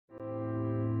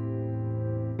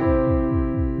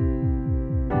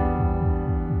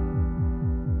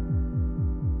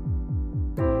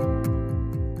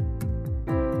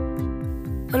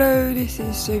this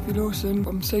is Sophie Lawson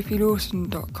from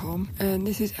sophielawson.com, and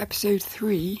this is episode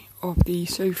 3 of the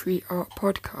So Free Art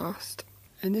podcast.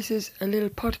 And this is a little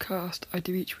podcast I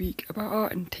do each week about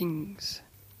art and things.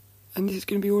 And this is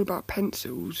going to be all about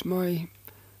pencils, my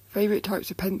favourite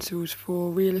types of pencils for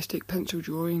realistic pencil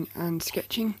drawing and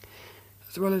sketching,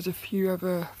 as well as a few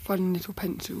other fun little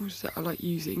pencils that I like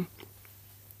using.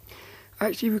 I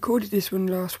actually recorded this one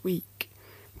last week,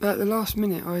 but at the last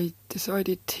minute I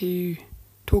decided to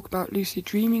talk about lucid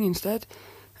dreaming instead,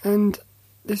 and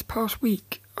this past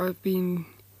week I've been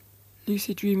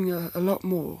lucid dreaming a lot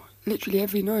more. Literally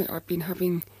every night I've been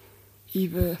having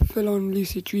either full-on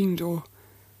lucid dreams or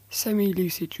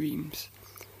semi-lucid dreams,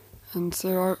 and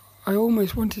so I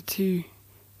almost wanted to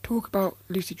talk about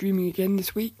lucid dreaming again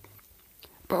this week,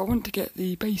 but I want to get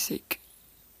the basic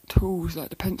tools like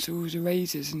the pencils,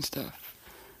 erasers and stuff.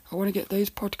 I want to get those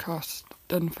podcasts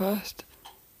done first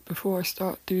before I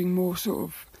start doing more sort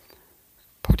of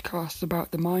podcasts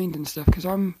about the mind and stuff, because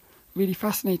I'm really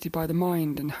fascinated by the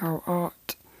mind and how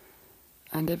art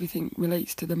and everything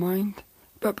relates to the mind.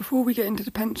 But before we get into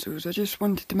the pencils, I just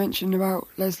wanted to mention about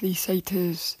Leslie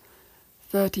Sater's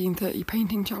 1330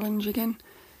 painting challenge again.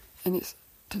 And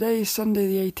today is Sunday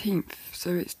the 18th,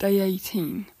 so it's day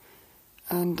 18,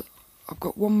 and I've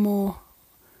got one more.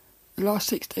 The last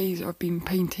 6 days I've been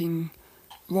painting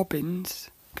robins,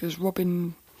 because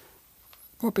robins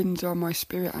are my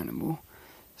spirit animal.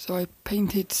 So I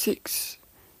painted 6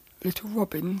 little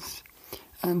robins,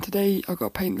 and today I've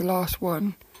got to paint the last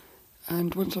one,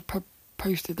 and once I've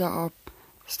posted that I'll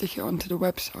stick it onto the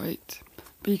website.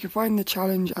 But you can find the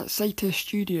challenge at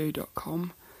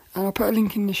saterstudio.com, and I'll put a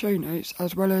link in the show notes,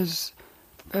 as well as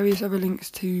various other links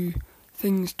to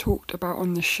things talked about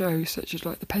on the show, such as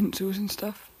like the pencils and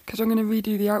stuff. Because I'm going to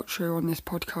redo the outro on this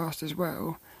podcast as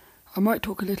well, I might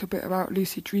talk a little bit about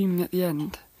lucid dreaming at the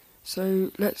end.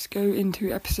 So let's go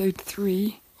into episode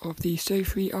 3 of the So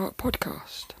Free Art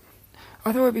podcast.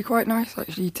 I thought it'd be quite nice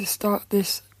actually to start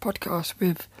this podcast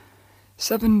with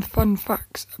 7 fun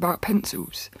facts about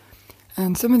pencils.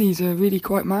 And some of these are really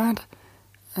quite mad,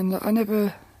 and I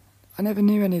never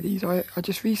knew any of these. I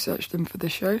just researched them for the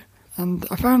show, and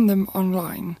I found them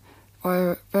online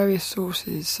via various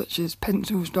sources such as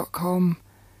pencils.com,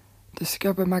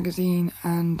 Discover Magazine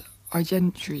and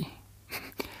iGentry.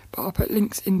 But I'll put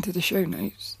links into the show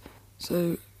notes.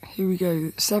 So here we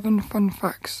go, 7 fun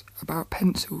facts about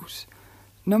pencils.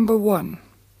 Number 1.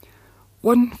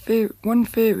 One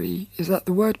theory is that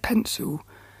the word pencil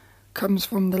comes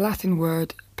from the Latin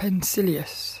word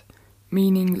pensilius,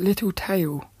 meaning little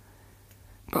tail.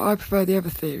 But I prefer the other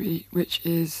theory, which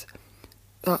is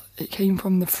that it came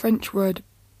from the French word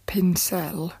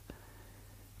pincel,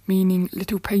 meaning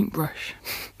little paintbrush.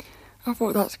 I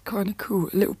thought that's kind of cool,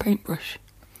 a little paintbrush.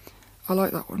 I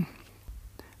like that one.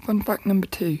 Fun fact number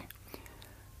 2.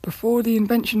 Before the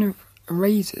invention of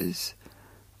erasers,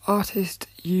 artists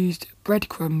used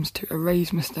breadcrumbs to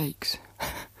erase mistakes.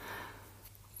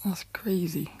 That's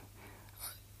crazy.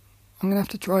 I'm going to have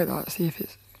to try that, see if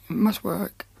it must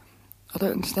work. I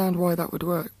don't understand why that would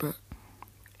work, but...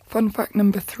 Fun fact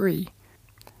number 3.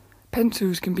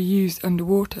 Pencils can be used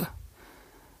underwater.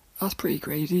 That's pretty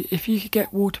crazy. If you could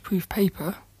get waterproof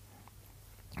paper,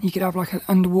 you could have like an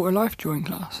underwater life drawing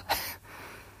class.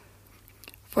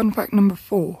 Fun fact number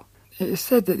 4. It is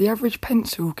said that the average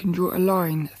pencil can draw a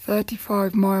line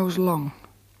 35 miles long,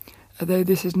 although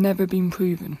this has never been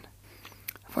proven.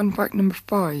 Fun fact number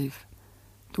 5.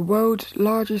 The world's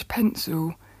largest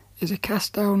pencil is a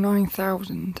Castell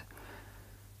 9000,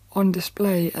 on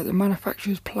display at the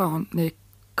manufacturer's plant near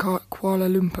Kuala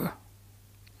Lumpur.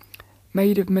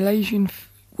 Made of Malaysian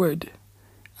wood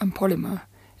and polymer,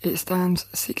 it stands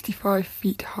 65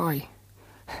 feet high.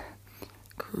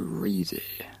 Crazy.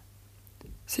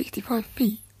 65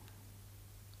 feet?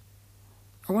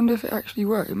 I wonder if it actually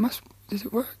works. Does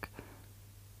it work?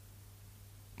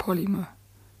 Polymer.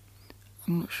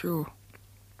 I'm not sure.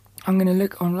 I'm going to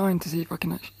look online to see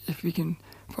if we can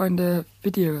find a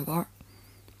video of that.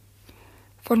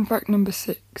 Fun fact number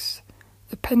 6.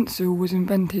 The pencil was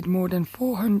invented more than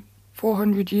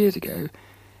 400 years ago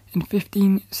in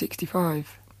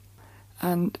 1565.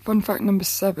 And fun fact number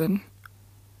 7.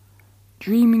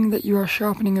 Dreaming that you are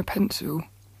sharpening a pencil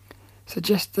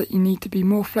suggests that you need to be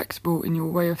more flexible in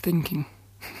your way of thinking.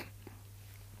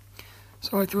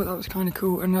 So I thought that was kind of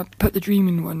cool, and I put the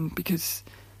dreaming one because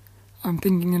I'm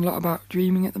thinking a lot about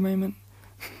dreaming at the moment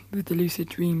with the lucid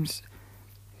dreams.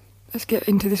 Let's get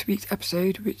into this week's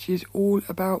episode, which is all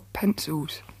about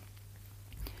pencils.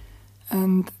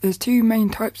 And there's 2 main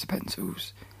types of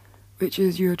pencils, which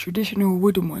is your traditional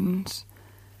wooden ones,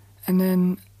 and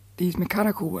then these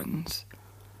mechanical ones,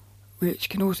 which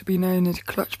can also be known as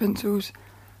clutch pencils,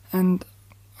 and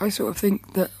I sort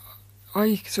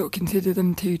of consider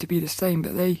them two to be the same,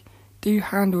 but they do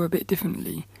handle a bit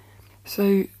differently.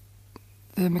 So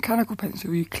the mechanical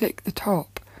pencil, you click the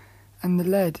top and the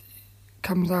lead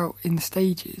comes out in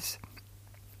stages,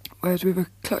 whereas with a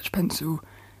clutch pencil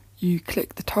you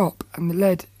click the top and the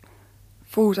lead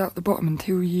falls out the bottom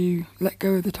until you let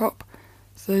go of the top.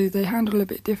 So they handle a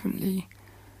bit differently,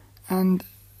 and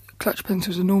clutch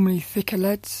pencils are normally thicker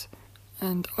leads,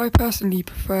 and I personally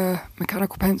prefer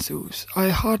mechanical pencils. I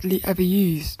hardly ever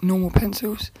use normal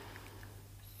pencils.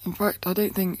 In fact, I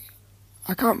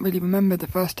can't really remember the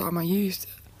last time I used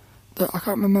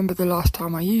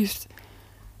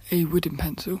a wooden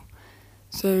pencil.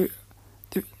 So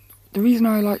the reason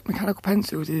I like mechanical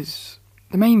pencils is,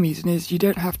 the main reason is you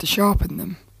don't have to sharpen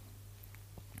them.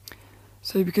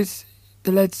 So because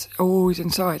the leads are always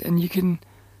inside, and you can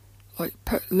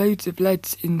put loads of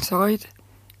leads inside,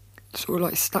 sort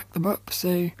of stack them up.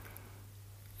 So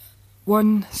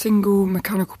one single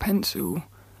mechanical pencil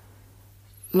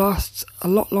lasts a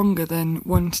lot longer than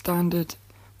one standard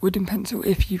wooden pencil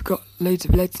if you've got loads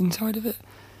of leads inside of it.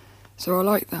 So I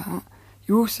like that.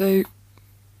 You also,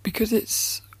 because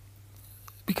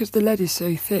the lead is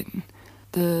so thin,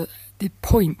 the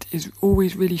point is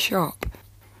always really sharp.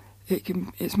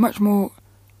 It's much more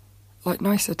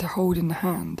nicer to hold in the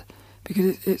hand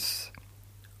because it's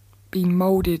been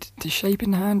moulded to shape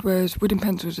in the hand, whereas wooden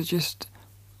pencils are just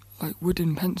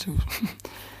wooden pencils.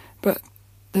 But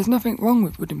there's nothing wrong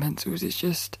with wooden pencils, it's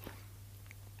just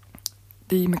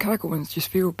the mechanical ones just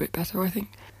feel a bit better, I think.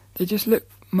 They just look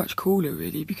much cooler,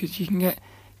 really, because you can get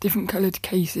different coloured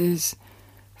cases,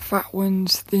 fat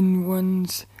ones, thin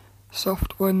ones,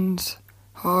 soft ones,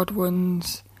 hard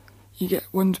ones. You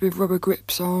get ones with rubber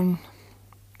grips on.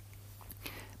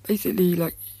 Basically,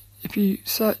 if you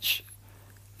search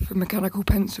for mechanical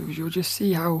pencils, you'll just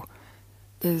see how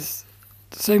there's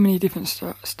so many different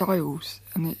styles,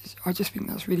 and I just think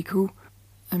that's really cool.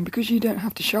 And because you don't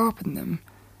have to sharpen them,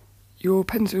 your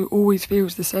pencil always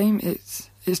feels the same. It's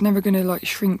never going to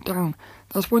shrink down.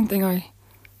 That's one thing I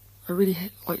really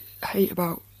hate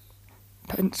about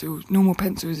pencils, normal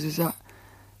pencils, is that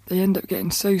they end up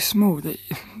getting so small that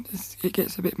it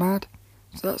gets a bit mad.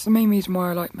 So that's the main reason why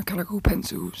I like mechanical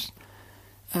pencils.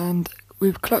 And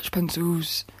with clutch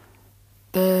pencils,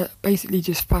 they're basically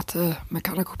just fatter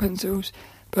mechanical pencils,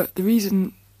 but the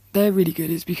reason they're really good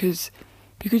is because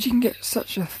you can get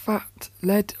such a fat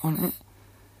lead on it.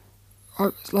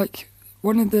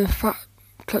 One of the fat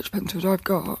clutch pencils I've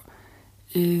got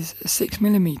is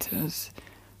 6mm,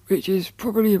 which is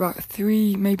probably about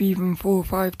 3, maybe even 4 or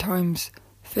 5 times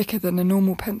thicker than a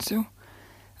normal pencil.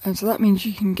 And so that means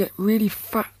you can get really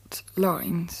fat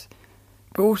lines,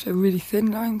 but also really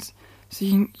thin lines. So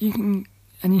you can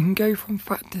go from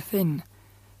fat to thin.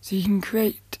 So you can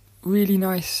create really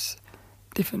nice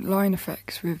different line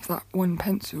effects with that one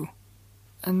pencil.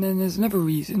 And then there's another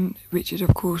reason, which is,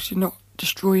 of course, you're not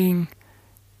destroying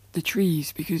the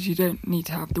trees because you don't need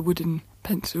to have the wooden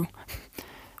pencil.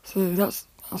 So that's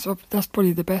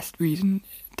probably the best reason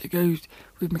to go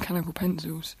with mechanical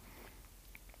pencils,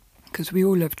 because we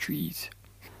all love trees.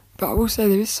 But I will say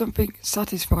there is something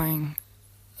satisfying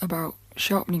about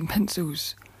sharpening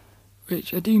pencils,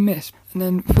 which I do miss. And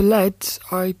then for leads,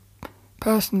 I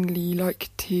personally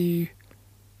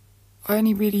I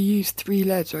only really use 3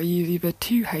 leads. I use either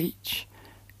 2H,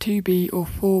 2B or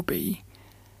 4B,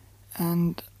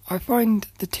 and I find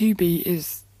the 2B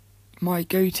is my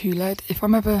go-to lead. If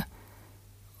I'm ever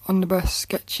on the bus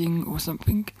sketching or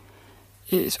something,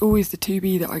 it's always the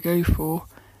 2B that I go for.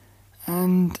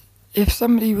 And if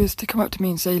somebody was to come up to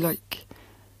me and say,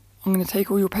 I'm going to take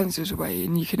all your pencils away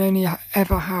and you can only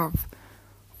ever have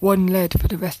one lead for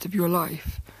the rest of your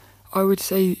life, I would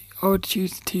say I would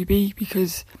choose the 2B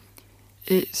because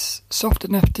it's soft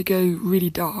enough to go really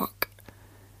dark,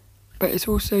 but it's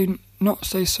also not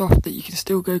so soft that you can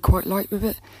still go quite light with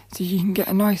it, so you can get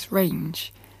a nice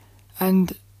range.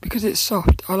 And because it's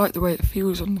soft, I like the way it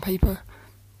feels on the paper.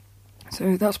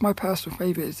 So that's my personal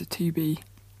favourite, is the 2B.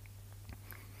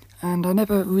 And I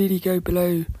never really go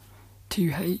below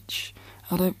 2H.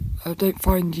 I don't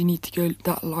find you need to go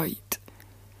that light.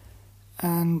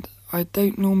 And I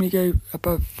don't normally go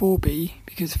above 4B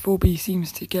because 4B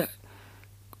seems to get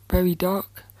very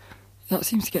dark. That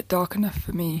seems to get dark enough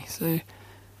for me, so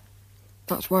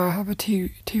that's why I have a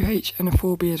 2H and a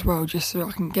 4B as well, just so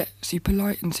I can get super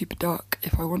light and super dark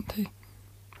if I want to.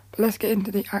 But let's get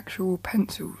into the actual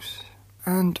pencils.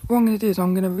 And what I'm going to do is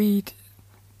I'm going to read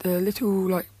the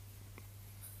little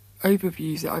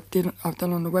overviews that I've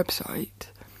done on the website.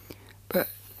 But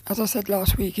as I said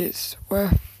last week, it's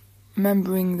worth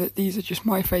remembering that these are just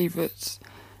my favourites,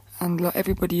 and like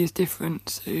everybody is different,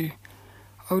 so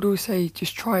I would always say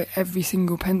just try every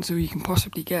single pencil you can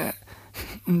possibly get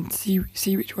and see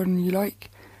which one you like.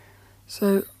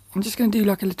 So I'm just going to do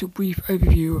like a little brief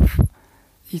overview of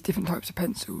these different types of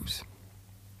pencils.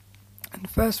 And the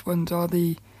first ones are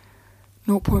the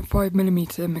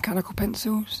 0.5mm mechanical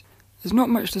pencils. There's not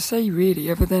much to say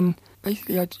really, other than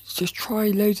basically I just try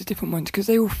loads of different ones because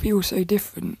they all feel so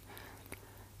different.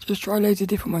 Just try loads of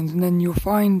different ones, and then you'll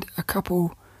find a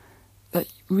couple that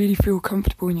really feel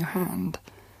comfortable in your hand,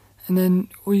 and then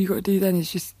all you got to do then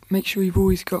is just make sure you've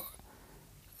always got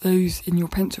those in your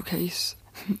pencil case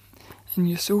and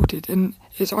you're sorted. And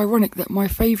it's ironic that my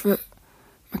favourite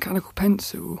mechanical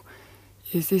pencil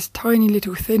is this tiny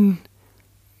little thin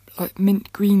like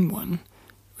mint green one,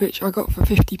 which I got for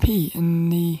 50p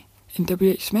in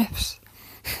WH Smith's.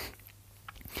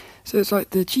 So it's like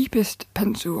the cheapest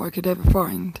pencil I could ever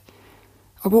find.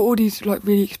 I bought all these like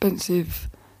really expensive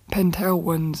Pentel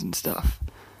ones and stuff,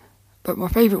 but my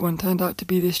favourite one turned out to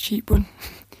be this cheap one.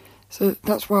 So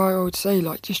that's why I would say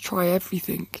like just try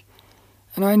everything.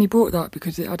 And I only bought that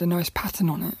because it had a nice pattern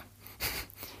on it.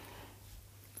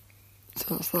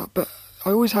 So that's that. But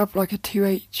I always have like a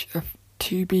 2H, a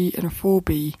 2B and a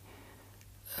 4B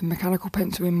mechanical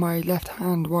pencil in my left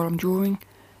hand while I'm drawing,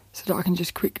 so that I can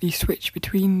just quickly switch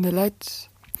between the leads.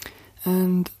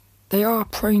 And they are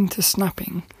prone to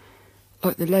snapping,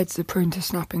 like the leads are prone to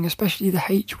snapping, especially the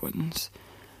H ones.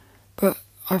 But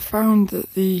I found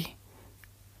that the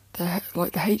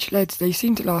H leads, they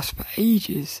seem to last for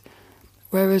ages,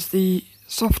 whereas the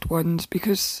soft ones,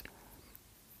 because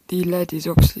the lead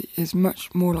is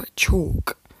much more like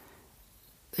chalk,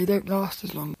 they don't last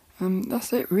as long.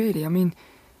 That's it really. I mean,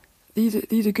 these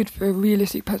are good for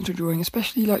realistic pencil drawing,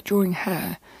 especially like drawing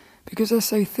hair, because they're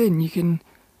so thin. You can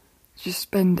just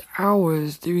spend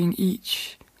hours doing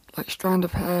each like strand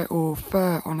of hair or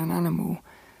fur on an animal.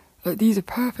 Like these are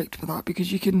perfect for that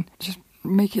because you can just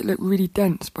make it look really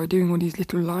dense by doing all these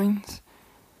little lines.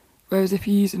 Whereas if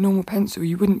you use a normal pencil,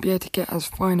 you wouldn't be able to get as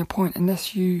fine a point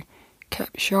unless you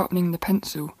kept sharpening the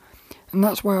pencil. And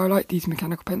that's why I like these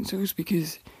mechanical pencils,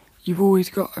 because you've always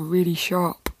got a really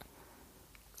sharp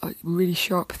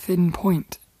thin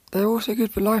point. They're also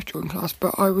good for life drawing class,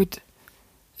 but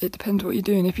it depends what you're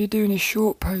doing. If you're doing a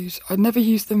short pose, I'd never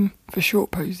use them for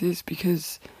short poses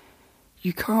because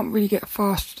you can't really get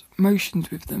fast motions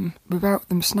with them without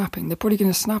them snapping. They're probably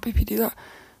going to snap if you do that,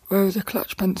 whereas a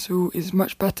clutch pencil is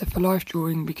much better for life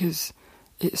drawing because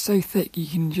it's so thick you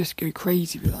can just go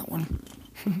crazy with that one.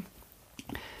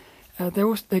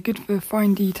 They're good for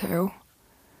fine detail,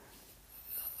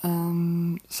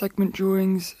 segment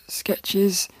drawings,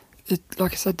 sketches.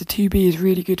 Like I said, the 2B is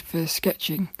really good for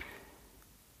sketching,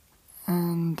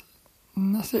 and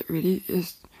that's it really.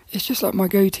 It's just like my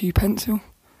go-to pencil.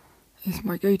 It's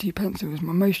my go-to pencil. It's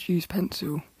my most used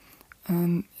pencil,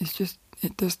 and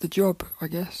it does the job, I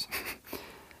guess.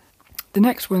 The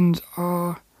next ones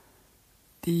are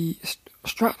the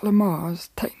Strat-Lamar's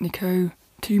Technico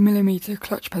 2mm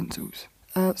clutch pencils.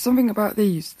 Something about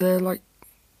these, they're like,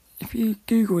 if you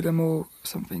Google them or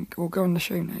something, or go on the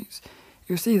show notes,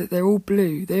 you'll see that they're all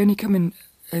blue. They only come in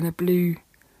a blue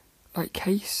like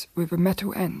case with a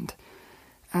metal end.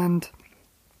 And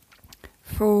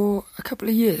for a couple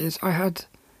of years I had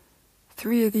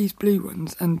 3 of these blue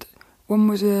ones, and one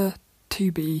was a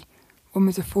 2B, one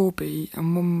was a 4B,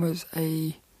 and one was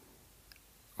a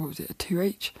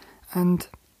 2H. And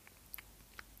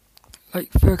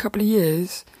like for a couple of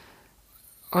years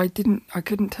I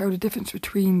couldn't tell the difference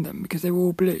between them because they were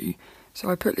all blue, so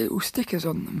I put little stickers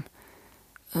on them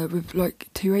with like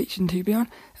 2H and 2B on,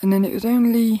 and then it was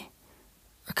only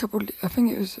I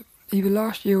think it was either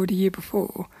last year or the year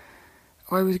before,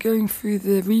 I was going through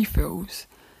the refills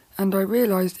and I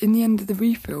realised in the end of the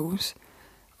refills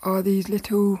are these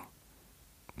little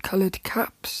coloured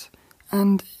caps,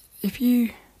 and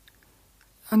you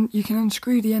can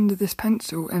unscrew the end of this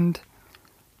pencil and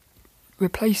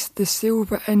replace the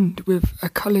silver end with a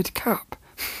coloured cap.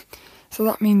 So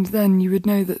that means then you would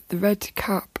know that the red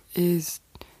cap is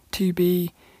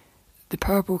 2B, the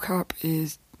purple cap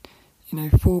is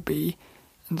 4B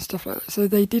and stuff like that. So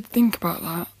they did think about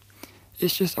that.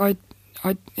 It's just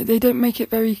they don't make it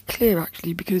very clear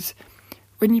actually, because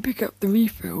when you pick up the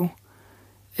refill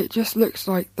it just looks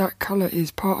like that colour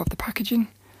is part of the packaging.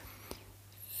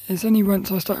 It's only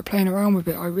once I started playing around with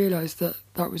it I realised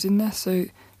that was in there, so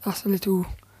that's a little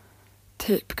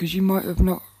tip because you might have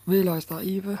not realised that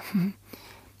either.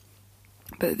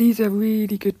 But these are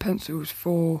really good pencils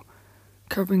for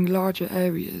covering larger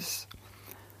areas.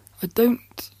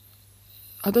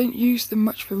 I don't use them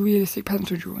much for realistic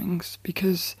pencil drawings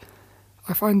because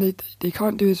I find they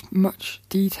can't do as much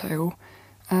detail,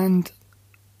 and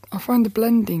I find the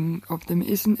blending of them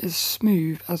isn't as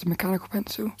smooth as a mechanical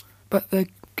pencil, but they're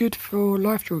good for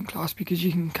life drawing class because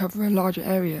you can cover a larger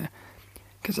area,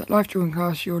 because at life drawing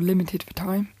class you're limited for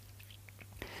time.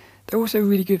 They're also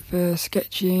really good for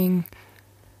sketching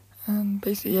and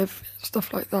basically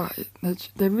stuff like that.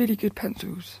 They're really good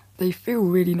pencils. They feel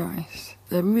really nice.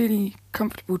 They're really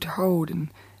comfortable to hold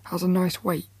and has a nice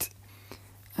weight.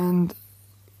 And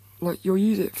like you'll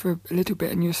use it for a little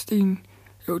bit and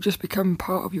it'll just become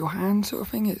part of your hand sort of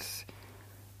thing. It's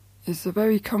a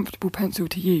very comfortable pencil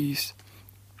to use.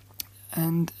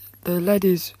 And the lead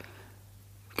is,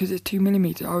 because it's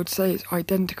 2mm, I would say it's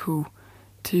identical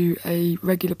to a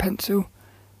regular pencil.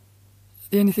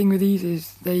 The only thing with these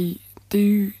is they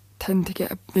do tend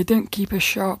to they don't keep a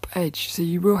sharp edge, so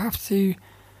you will have to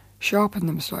sharpen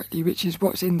them slightly, which is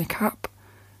what's in the cap.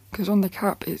 Because on the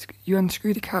cap, you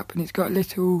unscrew the cap and it's got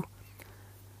like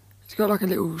a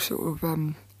little sort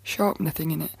of sharpener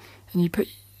thing in it, and you put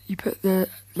the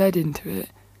lead into it,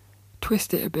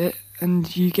 twist it a bit,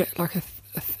 and you get like a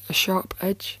sharp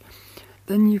edge.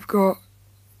 Then you've got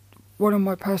one of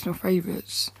my personal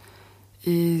favourites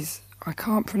is, I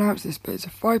can't pronounce this, but it's a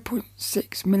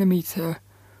 5.6mm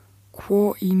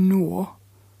Koh-i-Noor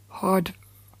hard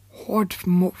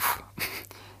muff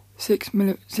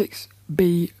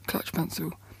 6B clutch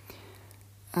pencil.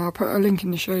 I'll put a link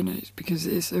in the show notes because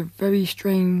it's a very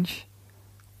strange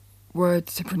word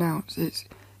to pronounce. It's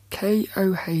KOH-I-NOOR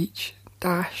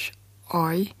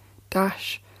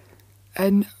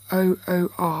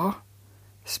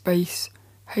space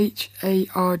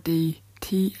HARDTMUTH.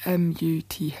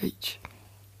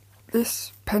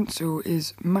 This pencil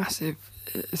is massive.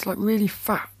 It's like really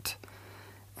fat,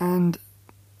 and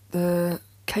the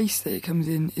case that it comes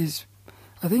in is,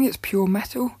 I think it's pure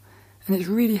metal, and it's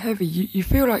really heavy. You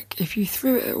feel like if you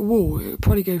threw it at a wall, it would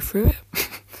probably go through it.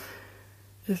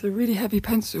 It's a really heavy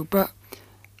pencil, but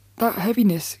that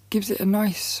heaviness gives it a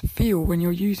nice feel when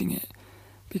you're using it,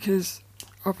 because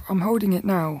I'm holding it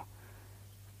now.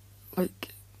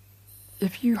 Like,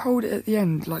 if you hold it at the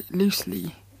end, like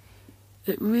loosely,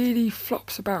 it really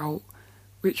flops about,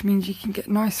 which means you can get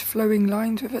nice flowing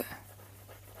lines with it.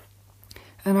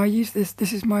 And I use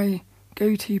this is my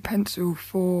go-to pencil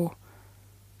for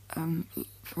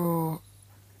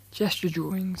gesture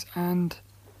drawings, and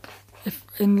if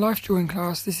in life drawing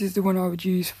class, this is the one I would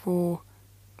use for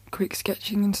quick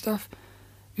sketching and stuff,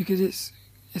 because it's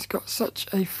got such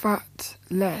a fat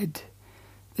lead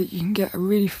that you can get a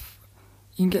really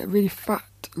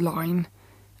fat line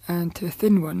and to a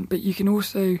thin one, but you can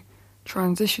also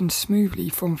transition smoothly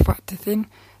from fat to thin.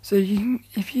 So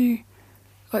if you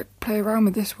like play around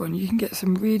with this one, you can get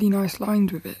some really nice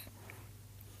lines with it.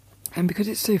 And because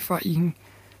it's so fat, you can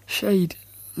do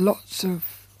lots of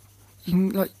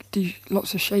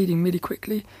shading really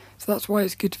quickly. So that's why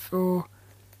it's good for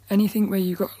anything where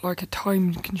you've got like a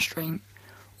time constraint,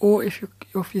 or if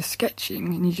you're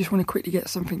sketching and you just want to quickly get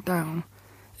something down,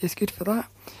 it's good for that.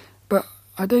 But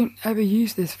I don't ever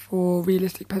use this for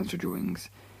realistic pencil drawings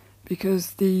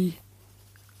because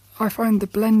I find the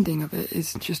blending of it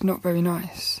is just not very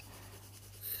nice.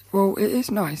 Well, it is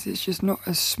nice, it's just not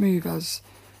as smooth as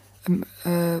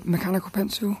a mechanical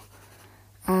pencil,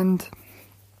 and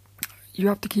you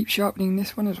have to keep sharpening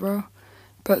this one as well.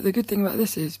 But the good thing about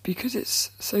this is, because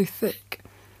it's so thick,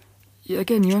 you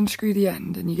unscrew the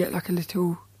end and you get like a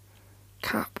little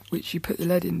cap which you put the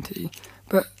lead into,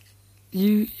 but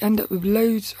you end up with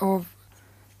loads of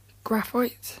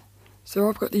graphite. So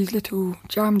I've got these little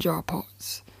jam jar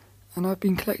pots, and I've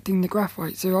been collecting the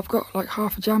graphite, so I've got like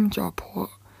half a jam jar pot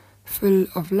full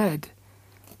of lead.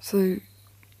 So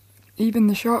even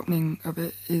the sharpening of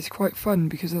it is quite fun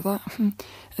because of that.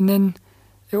 And then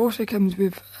it also comes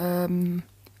with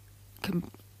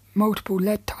multiple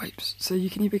lead types, so you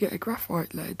can either get a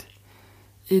graphite lead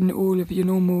in all of your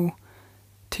normal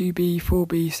 2B,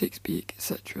 4B, 6B,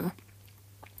 etc.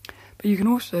 But you can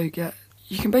also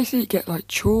basically get like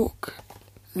chalk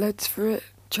leads for it,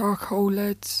 charcoal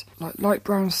leads, like light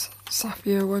brown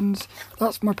sapphire ones.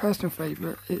 That's my personal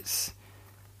favourite. It's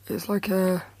like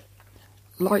a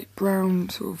light brown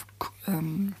sort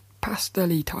of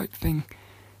pastel-y type thing,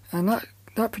 and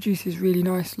that produces really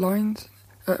nice lines,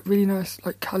 really nice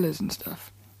like colours and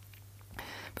stuff.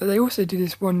 But they also do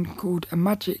this one called a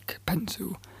magic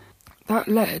pencil. That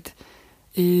lead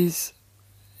it's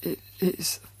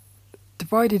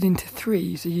divided into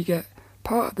three, so you get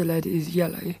part of the lead is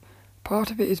yellow, part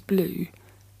of it is blue,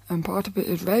 and part of it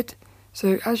is red.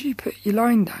 So as you put your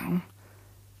line down,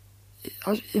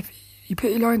 if you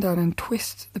put your line down and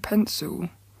twist the pencil,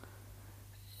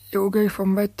 it will go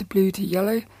from red to blue to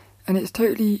yellow, and it's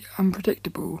totally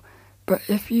unpredictable. But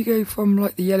if you go from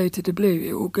like the yellow to the blue,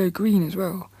 it will go green as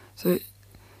well. So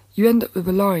you end up with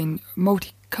a line,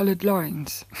 multicoloured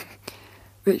lines,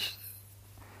 which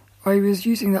I was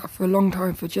using that for a long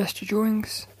time for gesture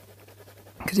drawings,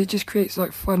 because it just creates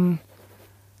like fun,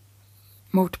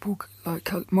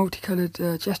 multicoloured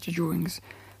gesture drawings.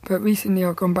 But recently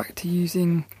I've gone back to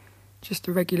using just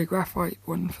a regular graphite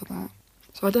one for that.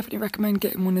 So I definitely recommend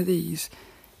getting one of these,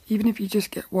 even if you just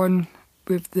get one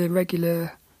with the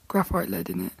regular graphite lead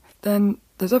in it. Then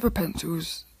there's other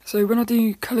pencils. So when I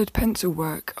do coloured pencil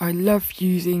work, I love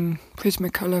using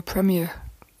Prismacolor Premier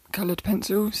coloured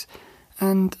pencils,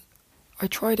 and I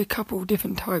tried a couple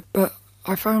different types, but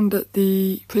I found that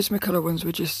the Prismacolor ones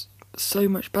were just so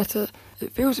much better.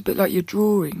 It feels a bit like you're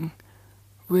drawing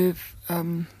with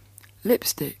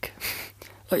lipstick.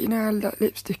 Like, you know how that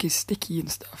lipstick is sticky and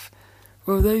stuff?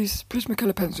 Well, those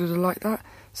Prismacolor pencils are like that,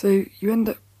 so you end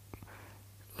up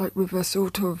like with a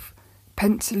sort of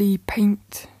pencil-y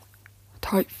paint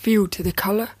type feel to the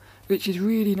colour, which is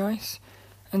really nice.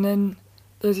 And then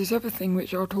there's this other thing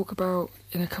which I'll talk about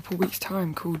in a couple of weeks'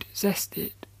 time called Zest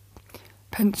It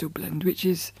Pencil Blend, which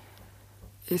is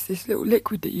it's this little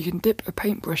liquid that you can dip a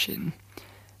paintbrush in,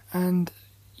 and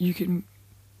you can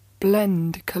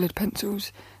blend coloured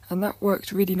pencils, and that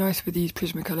works really nice with these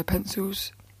Prismacolor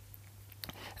pencils.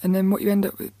 And then what you end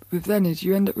up with then is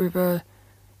you end up with a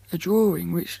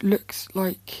drawing which looks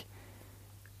like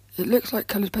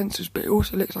coloured pencils, but it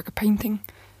also looks like a painting,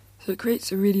 so it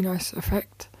creates a really nice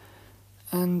effect.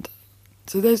 And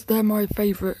so they're my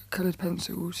favourite coloured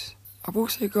pencils. I've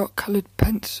also got coloured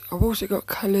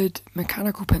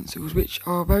mechanical pencils, which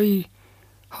are very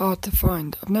hard to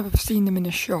find. I've never seen them in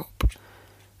a shop.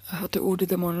 I had to order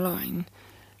them online,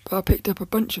 but I picked up a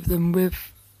bunch of them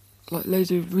with like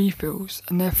loads of refills,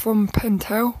 and they're from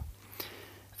Pentel,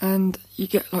 and you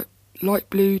get like light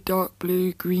blue, dark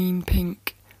blue, green,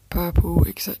 pink, purple,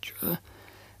 etc.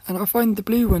 And I find the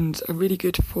blue ones are really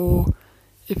good for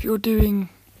if you're doing,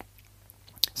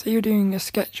 say you're doing a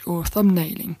sketch or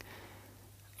thumbnailing.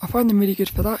 I find them really good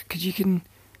for that, because you can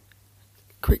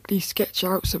quickly sketch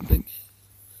out something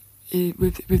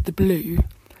with the blue,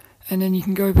 and then you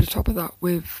can go over the top of that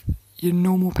with your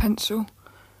normal pencil,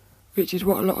 which is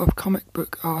what a lot of comic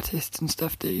book artists and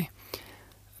stuff do.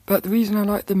 But the reason I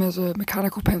like them as a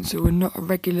mechanical pencil and not a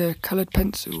regular coloured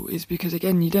pencil is because,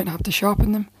 again, you don't have to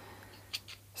sharpen them,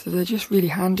 so they're just really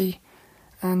handy.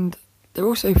 And they're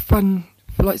also fun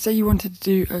for, like, say you wanted to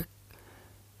do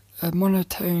a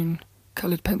monotone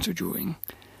coloured pencil drawing,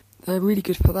 they're really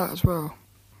good for that as well.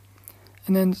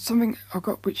 And then something I've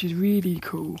got which is really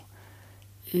cool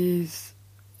is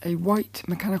a white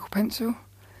mechanical pencil,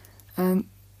 and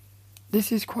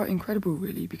this is quite incredible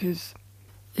really, because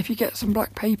if you get some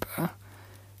black paper,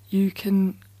 you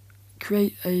can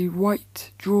create a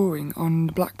white drawing on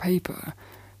the black paper,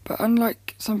 but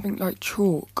unlike something like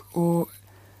chalk or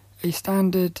a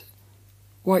standard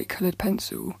white coloured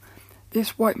pencil,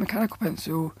 this white mechanical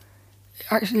pencil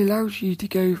actually allows you to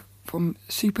go from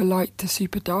super light to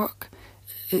super dark.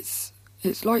 It's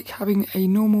like having a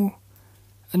normal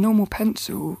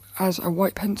pencil as a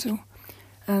white pencil.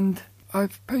 And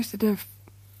I've posted a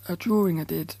drawing I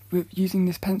did with using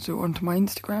this pencil onto my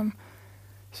Instagram,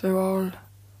 so I'll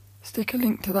stick a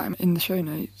link to that in the show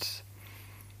notes.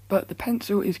 But the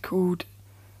pencil is called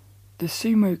the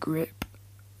Sumo Grip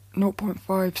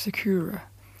 0.5 Sakura,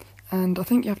 and I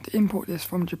think you have to import this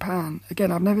from Japan.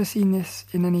 Again, I've never seen this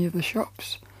in any of the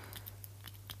shops.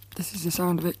 This is the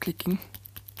sound of it clicking.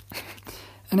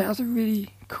 And it has a really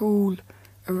cool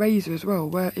eraser as well,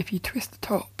 where if you twist the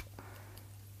top,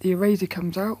 the eraser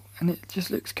comes out and it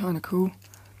just looks kind of cool.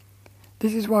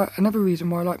 This is another reason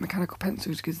why I like mechanical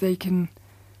pencils, because they can,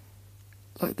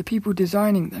 like, the people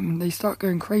designing them, they start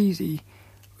going crazy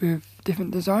with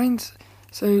different designs.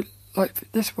 So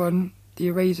like this one, the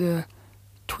eraser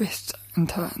twists and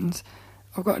turns.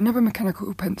 I've got another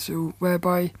mechanical pencil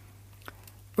whereas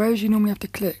you normally have to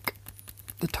click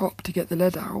the top to get the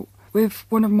lead out, with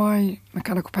one of my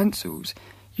mechanical pencils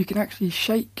you can actually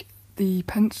shake the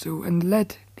pencil and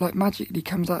lead like magically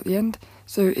comes out the end.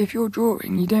 So if you're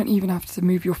drawing, you don't even have to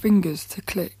move your fingers to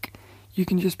click. You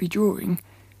can just be drawing,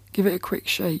 give it a quick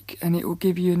shake, and it will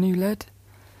give you a new lead.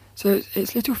 So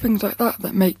it's little things like that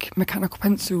that make mechanical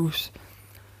pencils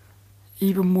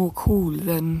even more cool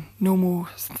than normal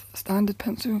standard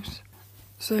pencils.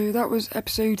 So that was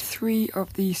episode 3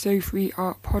 of the So Free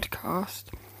Art podcast.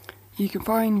 You can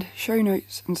find show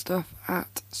notes and stuff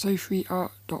at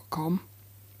sofreeart.com.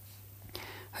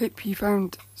 hope you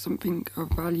found something of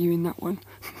value in that one.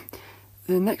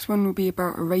 The next one will be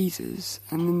about erasers,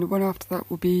 and then the one after that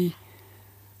will be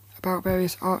about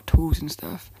various art tools and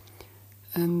stuff.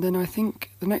 And then I think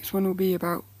the next one will be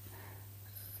about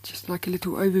just like a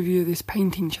little overview of this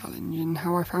painting challenge and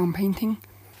how I found painting.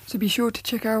 So be sure to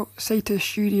check out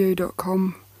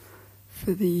satorstudio.com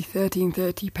for the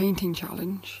 1330 painting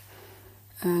challenge.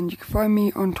 And you can find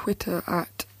me on Twitter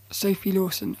at Sophie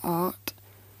Lawson Art,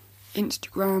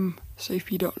 Instagram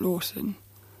sophie.lawson.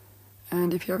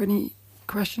 And if you have any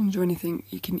questions or anything,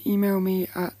 you can email me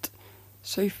at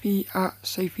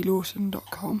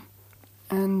sophie@sophielawson.com.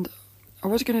 And I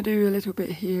was going to do a little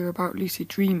bit here about lucid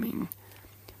dreaming,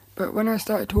 but when I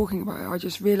started talking about it, I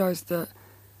just realised that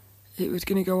it was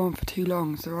going to go on for too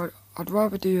long, so I'd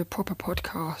rather do a proper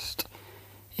podcast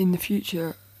in the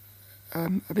future,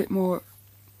 a bit more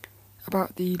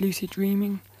about the lucid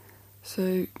dreaming.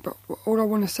 So, but all I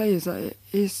want to say is that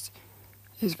it is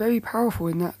very powerful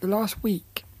in that the last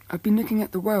week I've been looking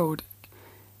at the world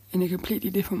in a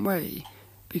completely different way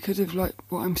because of like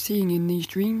what I'm seeing in these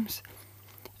dreams.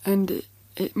 And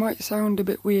it might sound a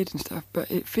bit weird and stuff,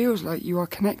 but it feels like you are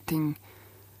connecting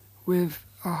with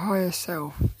a higher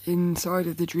self inside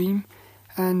of the dream.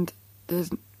 And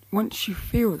once you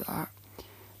feel that,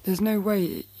 there's no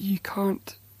way you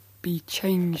can't be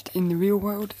changed in the real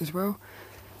world as well.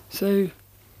 So,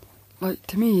 like,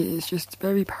 to me, it's just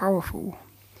very powerful.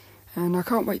 And I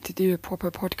can't wait to do a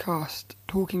proper podcast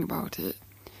talking about it,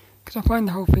 because I find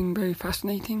the whole thing very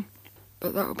fascinating.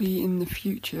 But that'll be in the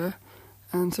future.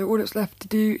 And so all that's left to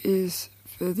do is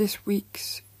for this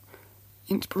week's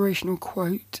inspirational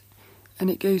quote, and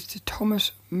it goes to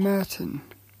Thomas Merton.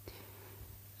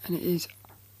 And it is,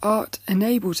 "Art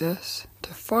enables us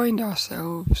to find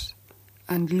ourselves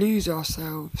and lose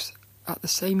ourselves at the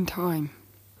same time."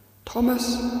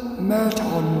 Thomas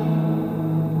Merton.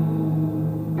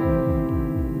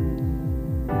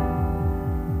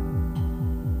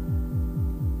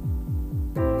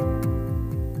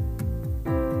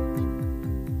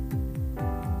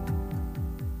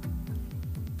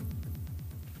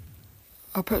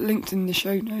 I'll put links in the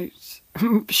show notes.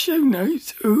 Show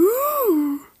notes?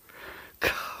 Ooh!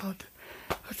 God.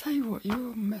 I'll tell you what,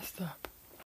 you're messed up.